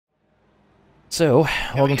So,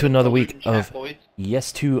 welcome to another week of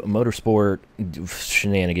Yes to Motorsport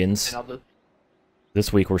shenanigans.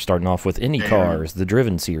 This week we're starting off with IndyCars, the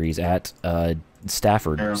Driven Series at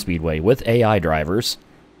Stafford Speedway with AI drivers.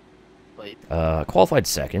 Qualified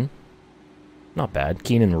second. Not bad.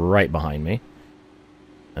 Keenan right behind me.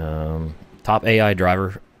 Top AI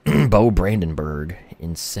driver, Bo Brandenburg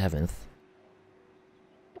in 7th.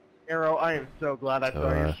 Arrow, I am so glad I saw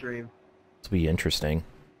your stream. This will be interesting.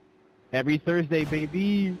 Every Thursday,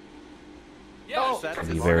 baby. Yeah, It'll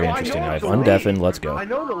be very interesting. I have undeafened. Let's go. I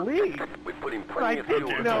know the league. we put him I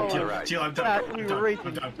didn't know I'm that we were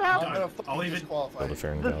racing. I'll even Build a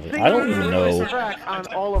fair and The velvet. I don't even know. track on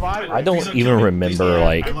all of I don't even remember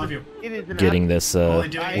like getting this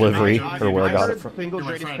livery or where I got it from. Single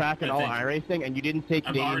greatest track in all iRacing, and you didn't take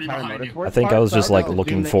Canadian Tire Motorsports. I think I was just like part,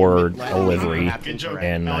 looking so for I a livery, didn't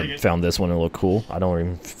and I found this one and it looked cool. I don't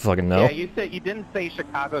even fucking know. Yeah, you didn't say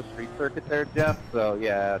Chicago Street Circuit there, Jeff. So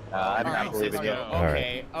yeah, I do not believe in you.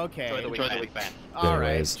 Alright. Okay. Enjoy the week, man.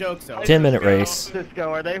 Alright, joke's over. 10-minute race.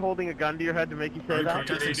 Cisco, are they holding a gun to your head to make you say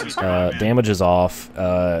that? Damage is off.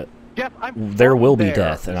 Jeff, I'm There will be there.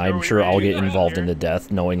 death, and I'm sure I'll get involved in the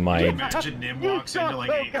death, knowing my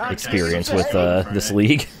experience with this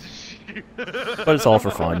league. But it's all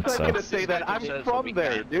for fun, I'm so. gonna say that. I'm from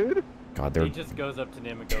there, dude. God, there He are just goes up to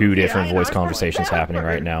Nim and goes, two different Yeah, voice I'm conversations from happening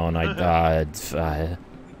right now, and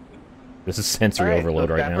this is sensory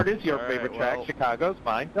overload right now. Stafford is your favorite track. Chicago's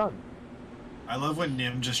fine. Done. I love when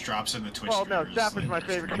Nim just drops in the Twitch. Well, no, streamers, Stafford's my like,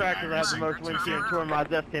 favorite track because it has the most wins here. Tour my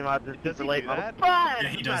death came out just super late. Yeah,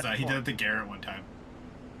 he does that. He did it to Garrett one time.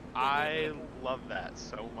 I love that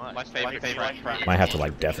so much. My favorite track. Might have to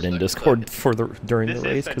like deafen in Discord for during the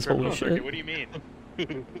race, because holy shit. What do you mean?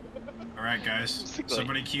 Alright, guys.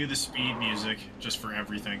 Somebody cue the speed music just for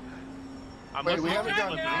everything. I'm Wait, we listening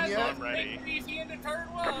haven't to done it, B so yet? I'm ready.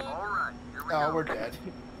 No, we're dead.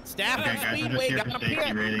 Stafford Okay, guys, I'm just Speedway here got for a safety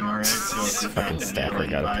pit. rating, alright? So Fucking Stafford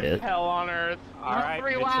got a pit. Hell on earth. Alright,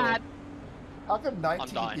 Three good wide. How come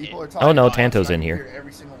 19 dying. people are talking? Oh no, about Tanto's it, in I here. hear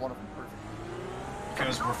every single one of them perfect.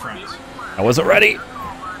 Because we're friends. I wasn't ready!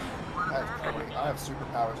 I have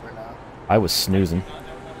superpowers right now. I was snoozing.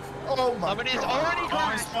 Oh my Somebody's god. already Oh,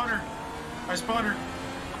 I spun her! I spun her!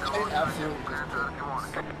 It absolutely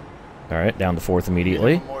just killed me. Alright, down to 4th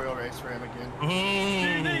immediately. Memorial race for him again. Oh,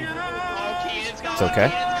 Keenan's gone. It's okay.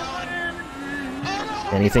 Keenan's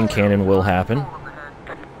gone. Anything canon will happen.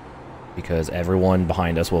 Because everyone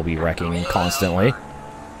behind us will be wrecking constantly.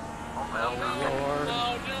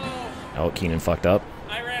 Oh, Keenan fucked up.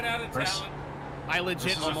 I ran out of talent. I This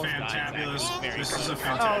legit is a almost fantabulous. died. Very This is a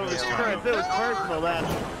close. Oh, it was fantabulous. Chris. It was personal, that.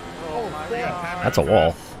 Oh my god. That's a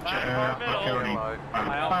wall. Yeah, okay. I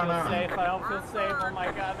don't feel safe. I don't feel safe. Oh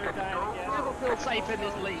my god, they're dying again. I don't feel safe in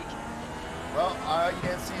this league. Well, I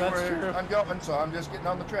can't see That's where true. I'm going, so I'm just getting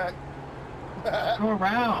on the track. Go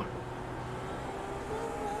around.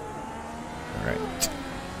 Alright.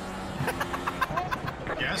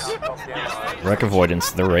 Yes? Yes. Wreck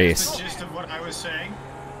avoidance, the That's race. the gist of what I was saying.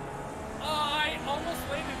 I almost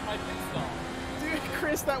landed my pit stop. Dude,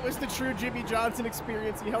 Chris, that was the true Jimmy Johnson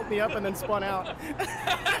experience. He helped me up and then spun out.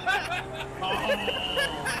 Oh.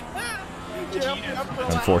 He helped me up for a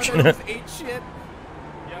lap Unfortunate. and then just ate shit.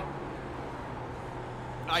 Yep.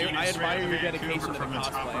 I Keenan straight admire out your of dedication Vancouver to the from the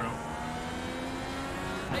top cosplay. rope.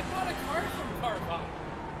 I bought a card from Carbon.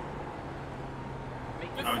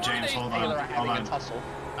 Oh, James, hold Taylor on. are Hold having a on. tussle.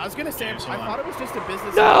 I was gonna say, James, I hold thought on. it was just a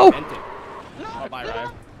business. No! Invented. Oh, bye,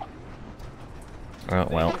 Ryan. Oh,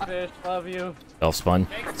 well. Fish, love you. Self-spun.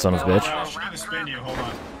 Son of a bitch. I was trying to spin you. Hold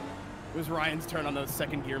on. It was Ryan's turn on the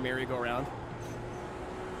second gear merry-go-round.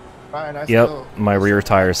 Fine, I Yep, still... my rear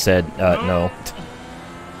tire said, no.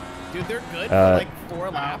 Dude, they're good for Uh, like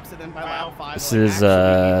 4 laps, and then by lap 5, This they'll, like, is,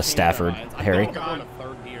 actually change Stafford, their minds. I Harry. think I'm going to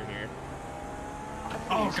third gear here.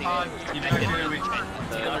 Oh, God. You didn't hear me.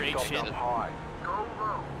 Taylor ate shit. Oh,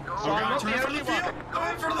 God. Turn in front of the field. Go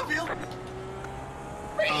in front of the field.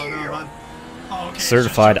 Oh, no, man. Oh, okay.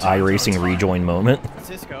 Certified Shut up. iRacing rejoin moment.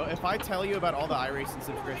 Cisco, if I tell you about all the iRacing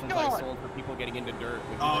subscriptions I sold for people getting into dirt,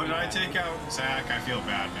 would you Oh, let me did I know? take out Zach? I feel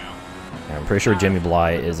bad now. I'm pretty sure Jimmy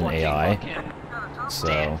Bly is an AI.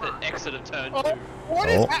 So, Exit of turn Oh, 2. what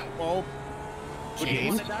is Oh. that? Well,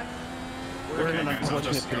 James, We're in an Okay, guys, I'll unfortunate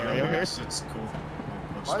just go. scenario here. It's cool.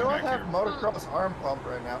 I'll just Why go do I back have here. motocross arm pump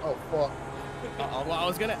right now? Oh, fuck. well, I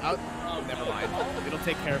was gonna out. Oh, never mind. It'll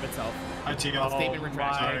take care of itself. Hi, T. Statement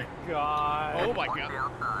retracted. Sorry. God. Oh my god.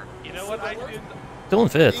 You know what I did? still in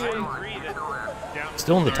 5th. I agree that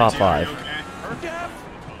Still in the top Sorry, 5. T, okay?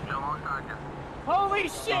 Holy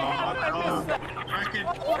shit! How did I miss that?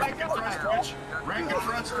 Racket front stretch. Racket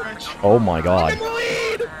front stretch. Oh my god. I'm in the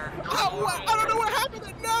lead! I don't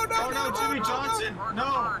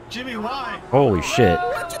why? Holy shit.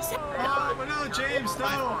 Oh, but no, James,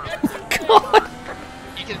 no. God,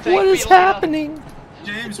 You can take what is me later. happening?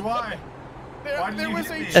 James, why? Why did There you was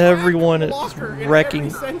hit a me? Everyone is blocker in wrecking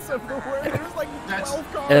every sense of the word. There was like That's-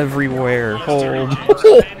 12 cars. everywhere. Let's Oh.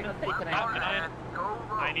 do it, James.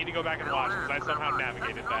 I need to go back and watch because I somehow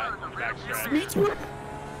navigated that backstretch. Me too.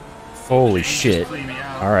 Holy shit. Leave me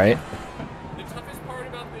out. All right. The toughest part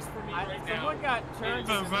about this for me right now. Someone got turned.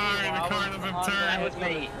 The VAR in the car of him on turned. That was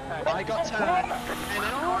me. I got turned. And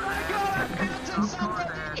then, oh my god, I mounted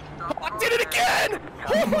somebody! I did it again!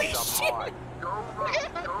 Holy shit!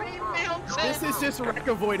 This is just wreck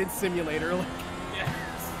avoidance simulator. Like,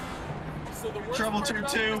 So the worst Trouble part turn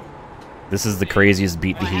about 2. This is the craziest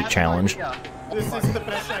beat the heat challenge. this is the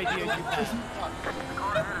best idea you've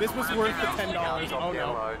had. This was worth the $10. Oh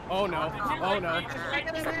no. Oh no. Oh no.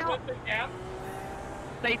 Split the gap.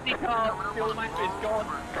 Safety car, fuel tank is gone.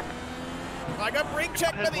 I got brake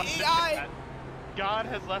check by the AI. God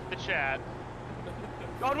has left the chat.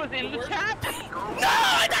 God was in the chat. No,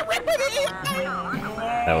 I got wrecked by the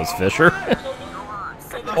AI. That was Fisher.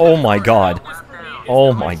 So the Oh my god. toughest for me is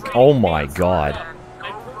Oh that my. my Oh my paints- god.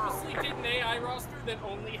 I purposely did an AI roster that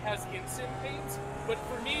only has instant paints, but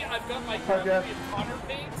for me, I've got my Carly and Connor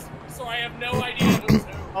paints, so I have no idea who's who.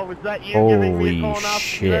 Oh, was that you giving me a Holy colonoscopy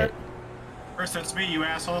shit. First, that's me, you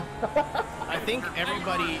asshole. I think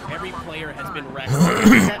every player has been wrecked.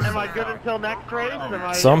 there? Am I good until next race?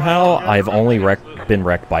 Somehow, I've only been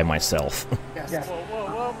wrecked by myself. Whoa, whoa,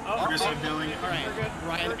 whoa. Oh, Here's my billing. All right,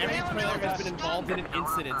 Ryan. Every player has been involved in an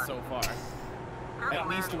incident so far. At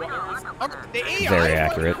least one. Okay, the AI Very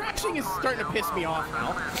accurate. crashing is starting to piss me off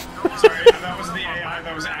now. Sorry, that wasn't the AI,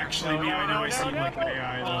 that was actually me. I know I seem like an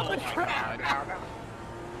AI Oh though. my god.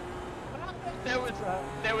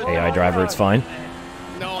 There was AI driver, it's fine.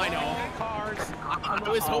 No, I know. I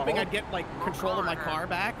was hoping I'd get like control of my car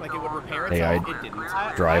back, like it would repair AI itself. It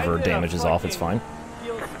didn't. Driver damages off, it's fine.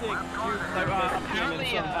 Fuel stick juke like this apparently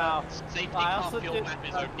demon somehow. safety I car also fuel did- map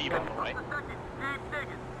is OP by the way.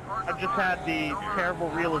 I've just had the terrible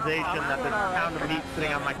realization that there's a pound of meat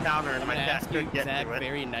sitting on my counter and I'm my gonna dad ask you, could get Zach, to it.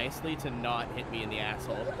 very nicely to not hit me in the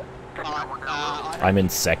asshole. I'm in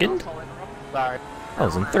second? Sorry. I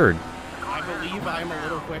was in third. I believe I'm a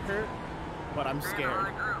little quicker, but I'm scared.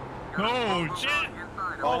 Oh, shit!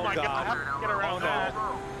 Oh my god, how to get around that?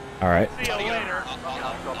 Alright. See you later. I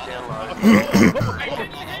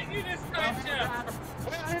didn't hit you this time, Jeff.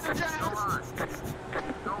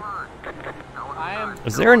 I am.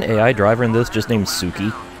 Is there an AI driver in this just named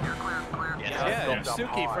Suki? Yeah,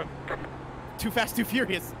 Suki from. Too Fast, Too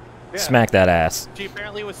Furious. Yeah. Smack that ass. She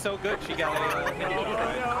apparently was so good she got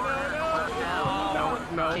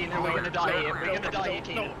No, Keenan, we're gonna die here. We're gonna die here,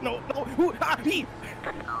 Keenan. no. Who? Ah, he.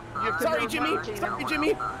 Sorry, Jimmy. Sorry,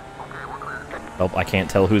 Jimmy. Oh, I can't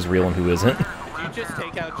tell who's real and who isn't. Did you just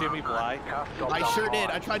take out Jimmy Bly? I sure did.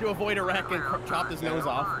 I tried to avoid a wreck and chopped his nose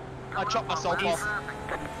off. I chopped myself off.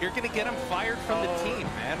 You're gonna get him fired from the team,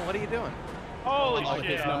 man. What are you doing? Holy I'll put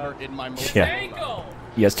his shit. number in my motor. Yeah. Angle.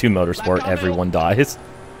 ES2 Motorsport, everyone dies.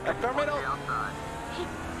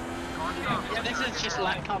 Yeah, this is just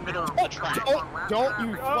lap car middle of the track. Don't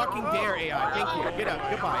you fucking dare, AI. Thank you. Get up.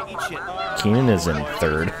 Goodbye. Eat shit. Keenan is in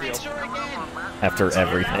third Picture again. after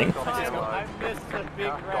everything. I missed a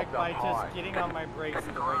big wreck by just getting on my brakes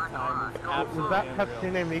at the right time. It's absolutely Was that unreal.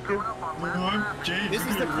 Hatsune Miku? This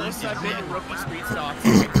is the closest I've been in rookie street stocks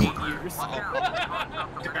in like 8 years.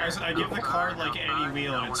 Guys, I give the car like any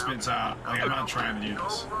wheel and it spins out. Like, I'm not trying to do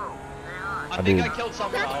this. I think do. I killed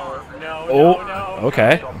someone. Oh,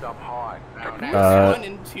 okay. One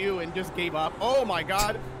and two and just gave up. Oh my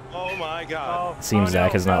god. Oh my god. Seems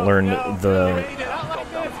Zach has not learned the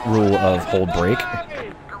rule of hold brake.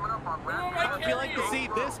 I feel like to see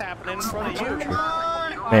this happening in front of you.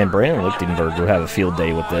 Man, Brandon Lichtenberg would have a field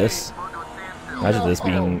day with this. Imagine this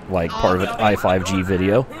being like part of an i5G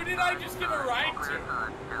video. Who did I just give a ride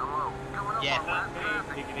to? Yeah.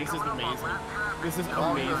 This is amazing. This is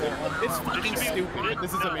amazing. It's fucking stupid.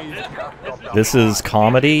 This is amazing. This is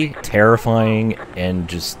comedy, terrifying, and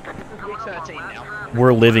just Week 13 now.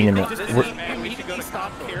 we're living in Just we're, immediately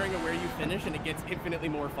stop caring where you finish and it gets infinitely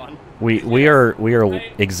more fun. we are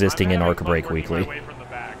existing in Arc Break Weekly. Away from the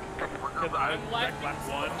back. 'Cause I wrecked lap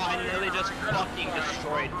 1. I nearly just fucking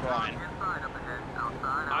destroyed Brian.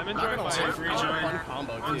 I'm enjoying my Unsafe Fun rejoin.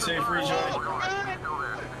 combo, too. Unsafe rejoin.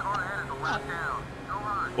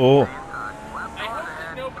 Oh, I hope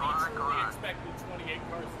that nobody truly expected 28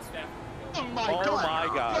 cars in Stafford. Oh my Oh god.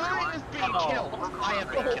 my god. Brian is being killed. I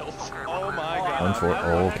have been killed. Oh my god.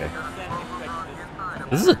 oh, okay.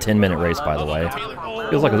 This is a 10-minute race, by the way.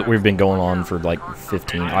 Feels like we've been going on for like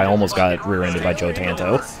 15. I almost got rear-ended by Joe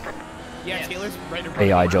Tanto. Yeah, Taylor's right in front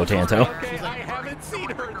AI of Joe Tanto. She's I like, haven't seen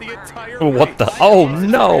her the entire What the? Oh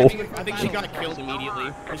no! I think she got killed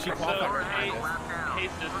immediately. Because she qualified Hey,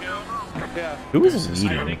 Cisco. Yeah. Who is I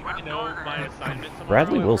leading? think I know my assignment tomorrow.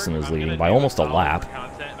 Bradley Wilson is I'm leading gonna by do almost a all lap. the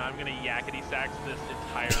Content, and I'm gonna yakety sax this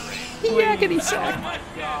entire race. Yakety sack.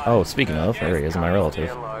 Oh, speaking of, there he is, my relative.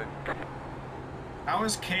 How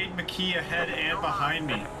is Cade McKee ahead and behind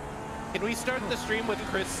me? Can we start the stream with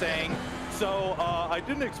Chris saying, so, I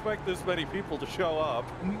didn't expect this many people to show up.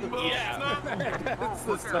 Yeah. That's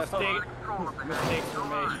the stuff. Mistakes were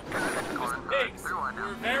made. Mistakes were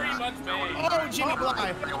very much made. Oh, Jimmy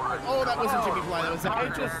Bly. Oh, that wasn't Jimmy Bly. That was I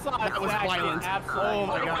just saw that was Zach violent. absolutely. Oh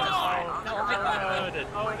my god.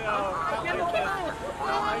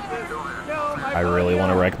 I really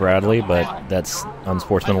want to wreck Bradley, but that's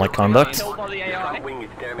unsportsmanlike conduct.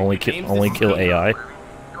 Only kill AI.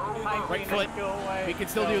 Right foot. We can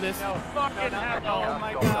still do this. Oh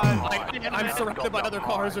my god. I'm surrounded by other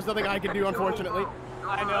cars. There's nothing I can do, unfortunately.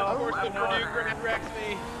 I know. I know.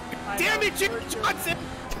 Damn it, Jimmy Johnson!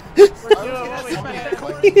 What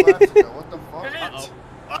the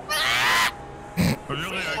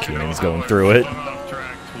fuck? Keenan's going through it. Off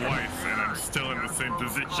track twice, and I'm still in the same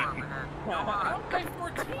position.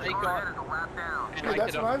 Dude,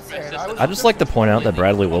 that's what I'm saying. I'd just like to point out that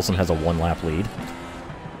Bradley Wilson has a 1-lap lead.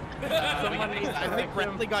 I think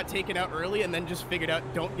Bradley got taken out early and then just figured out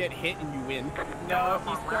don't get hit and you win. No,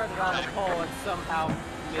 he started on the pole and somehow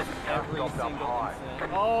missed every single incident.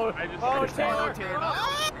 Oh, Taylor.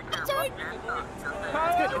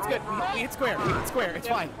 It's good. We hit square. We hit square. It's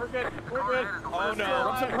fine. We're good. We're good. Oh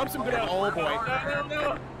no. Rub some good out. Oh boy.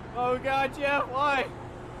 No. Oh god, Jeff, why?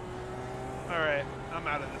 Alright, I'm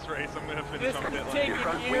out of this race. I'm gonna finish This on pit is lane.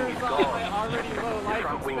 taking years off my already low life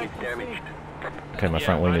expectancy. Okay, my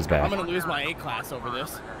front wing is I'm back. gonna lose my A class over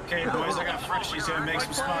this. Okay, boys, I got freshies gonna make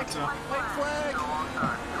some spots up.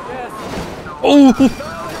 Yes. Oh!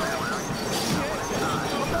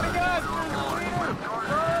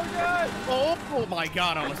 Oh my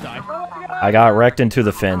god, I almost died. I got wrecked into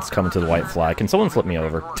the fence coming to the white flag. Can someone flip me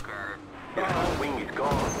over? Oh,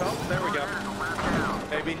 there we go.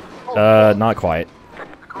 Maybe. Not quite.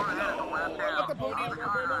 Oh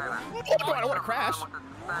god, I want to crash.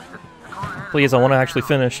 Please, I want to actually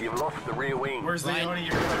finish. Where's the only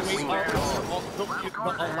your A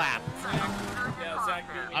lap.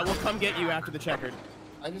 I will come get you after the checkered.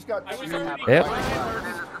 I just got two. Yep.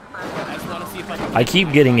 I just want to see if I can. I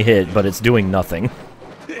keep getting hit, but it's doing nothing.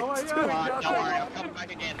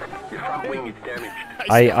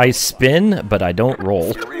 I spin, but I don't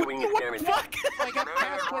roll.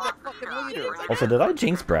 Also, did I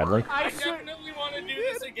jinx Bradley? I definitely want to do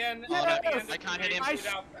this again. At the end I can't hit him. I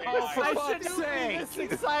shouldn't be this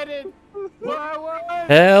excited.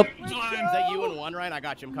 Help! Is that you and one, Ryan? I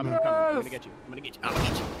got you. I'm coming. I'm coming. I'm gonna get you. I'm gonna get you. I'm gonna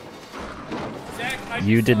get you. Zach,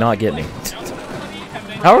 You did not get me.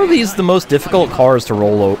 How are these the most difficult cars to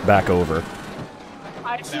roll back over?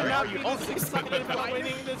 I should not be this excited about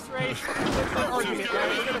winning this race.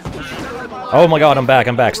 Oh my god, I'm back,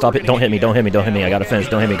 I'm back. Stop it. Don't hit me, don't hit me, don't hit me. I gotta finish.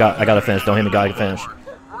 Don't hit me, I gotta finish. Don't hit me, gotta finish.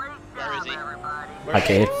 Where is he? Hi,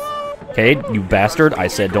 Cade. Cade, you bastard. I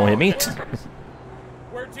said don't hit me.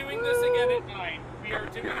 We're doing this again at 9. We are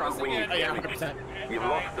doing this again. Oh, yeah, 100%. You've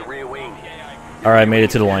lost the rear wing. Alright, made it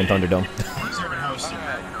to the line, Thunderdome.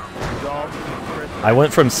 I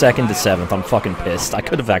went from 2nd to 7th. I'm fucking pissed. I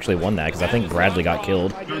could have actually won that because I think Bradley got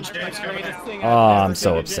killed. Oh, I'm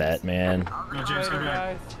so upset, man.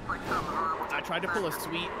 I tried to pull a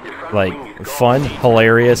sweet. Like, fun,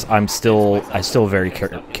 hilarious. I still very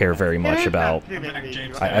care very much about.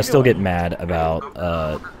 I still get mad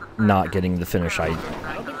about not getting the finish I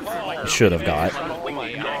should have got.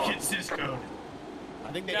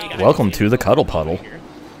 Welcome to the Cuddle Puddle.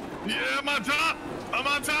 Yeah, I'm on top! I'm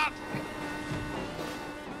on top!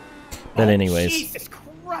 Then anyways, Jesus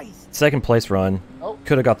Christ! 2nd place run.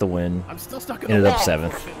 Could have got the win. I'm still stuck in the Ended up wall.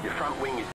 7th.